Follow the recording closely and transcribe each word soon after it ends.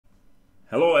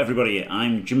Hello everybody,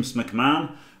 I'm James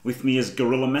McMahon. With me is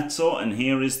Gorilla Mezzo, and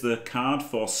here is the card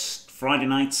for Friday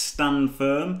night Stand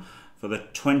Firm for the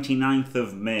 29th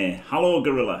of May. Hello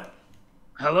Gorilla.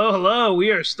 Hello, hello. We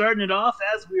are starting it off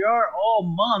as we are all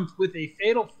month with a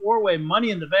fatal four-way Money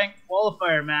in the Bank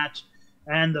qualifier match.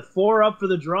 And the four up for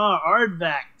the draw,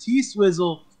 Aardvac,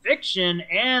 T-Swizzle, Fiction,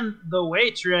 and the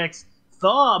Waitrix.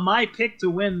 Thaw, my pick to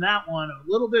win that one. A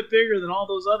little bit bigger than all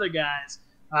those other guys.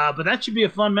 But that should be a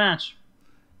fun match.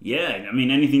 Yeah, I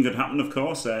mean, anything could happen, of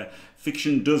course.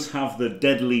 Fiction does have the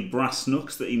deadly brass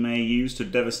knucks that he may use to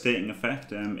devastating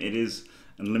effect. It is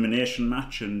an elimination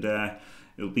match, and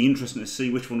it'll be interesting to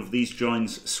see which one of these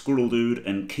joins Squirrel Dude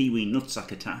and Kiwi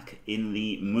Nutsack Attack in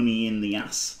the Money in the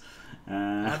Ass.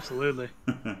 Absolutely.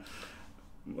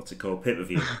 What's it called?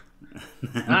 Pay-per-view.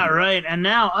 All right, and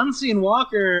now Unseen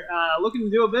Walker looking to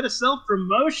do a bit of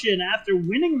self-promotion after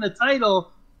winning the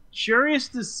title. Curious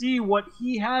to see what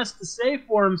he has to say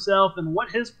for himself and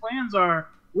what his plans are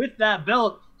with that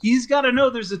belt. He's got to know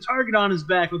there's a target on his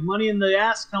back with Money in the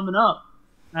Ass coming up.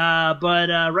 But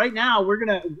right now we're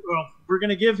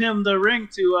gonna give him the ring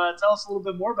to tell us a little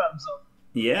bit more about himself.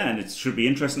 Yeah, and it should be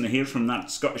interesting to hear from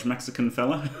that Scottish Mexican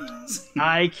fella.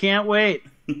 I can't wait.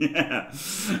 Yeah.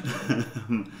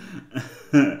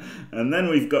 And then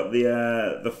we've got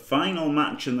the final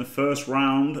match in the first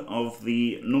round of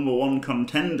the #1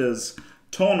 contenders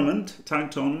tournament,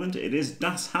 tag tournament. It is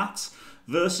Das Hats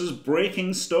versus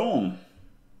Breaking Storm.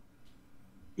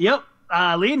 Yep.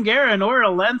 Leon Guerra and Ora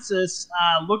Lensis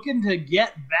looking to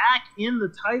get back in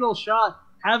the title shot,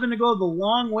 having to go the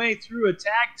long way through a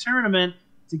tag tournament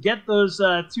to get those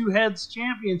two heads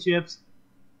championships.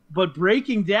 But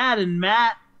Breaking Dad and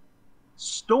Matt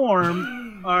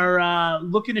Storm are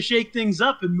looking to shake things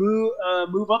up and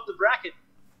move up the bracket.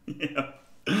 Yeah.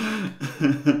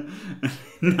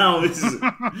 Now this is,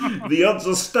 the odds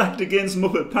are stacked against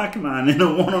Muppet Pac-Man in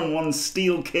a one-on-one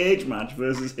steel cage match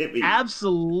versus Hippie.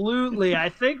 Absolutely. I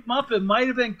think Muppet might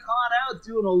have been caught out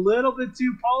doing a little bit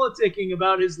too politicking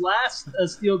about his last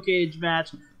steel cage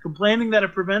match, complaining that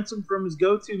it prevents him from his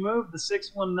go-to move, the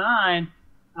 619.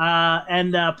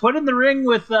 And put in the ring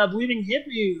with Bleeding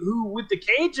Hippie, who, with the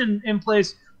cage in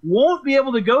place, won't be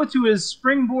able to go to his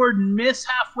springboard and miss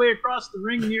halfway across the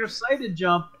ring near-sighted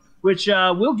jump, which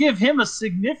will give him a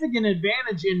significant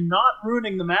advantage in not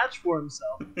ruining the match for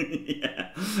himself.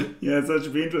 Yeah, that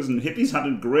should be interesting. Hippie's had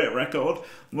a great record.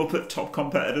 Muppet top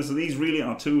competitors, so these really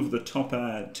are two of the top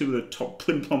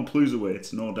Plim Plom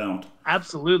Ploozerweights, no doubt.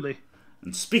 Absolutely.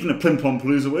 And speaking of Plim Plom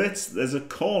Ploozerweights, there's a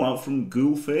call-out from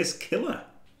Ghoulface Killer.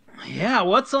 Yeah,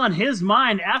 what's on his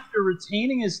mind after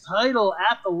retaining his title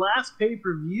at the last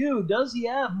pay-per-view? Does he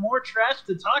have more trash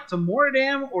to talk to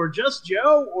Mordam or just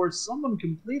Joe or someone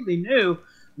completely new?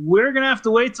 We're going to have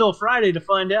to wait till Friday to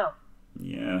find out.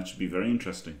 Yeah, that should be very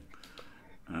interesting.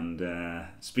 And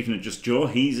speaking of just Joe,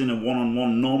 he's in a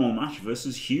one-on-one normal match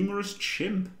versus Humorous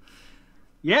Chimp.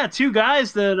 Yeah, two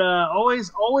guys that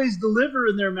always deliver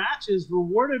in their matches,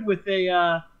 rewarded with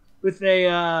a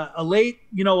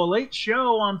late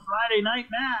show on Friday night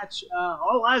match.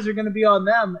 All eyes are going to be on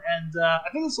them, and I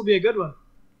think this will be a good one.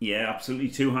 Yeah, absolutely.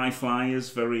 Two high flyers,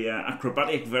 very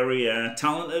acrobatic, very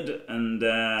talented,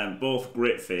 and both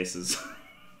great faces.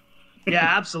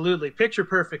 Yeah, absolutely. Picture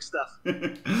perfect stuff.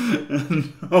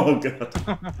 Oh,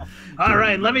 God. All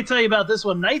right, let me tell you about this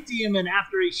one. Night Demon,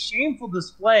 after a shameful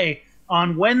display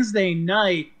on Wednesday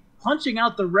night, punching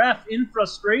out the ref in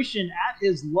frustration at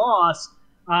his loss,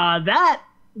 that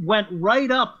went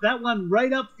right up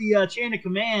the chain of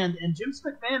command, and Jim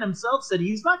McMahon himself said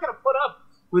he's not going to put up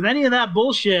with any of that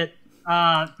bullshit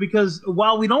because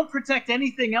while we don't protect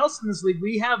anything else in this league,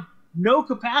 we have no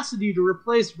capacity to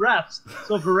replace refs.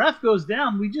 So if a ref goes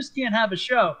down, we just can't have a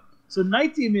show. So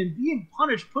Night Demon, being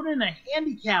punished, put in a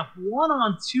handicap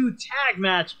 1-on-2 tag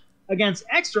match against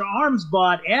Extra Arms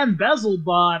Bot and Bezel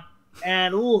Bot.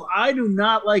 And I do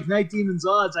not like Night Demon's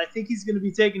odds. I think he's going to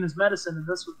be taking his medicine in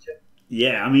this one too.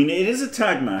 Yeah, I mean, it is a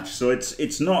tag match, so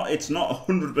it's not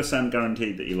 100%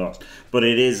 guaranteed that he lost, but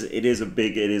it is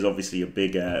obviously a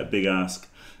big ask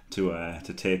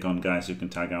to take on guys who can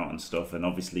tag out and stuff, and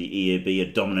obviously EAB, a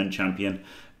dominant champion,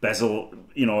 Bezel,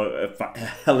 a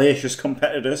hellacious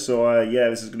competitor. So yeah,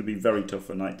 this is going to be very tough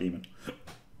for Night Demon.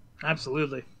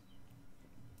 Absolutely.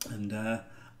 And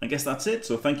I guess that's it.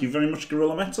 So thank you very much,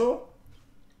 Gorilla Mezzo.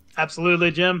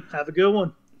 Absolutely, Jim. Have a good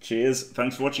one. Cheers.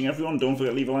 Thanks for watching, everyone. Don't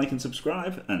forget to leave a like and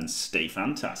subscribe, and stay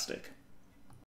fantastic.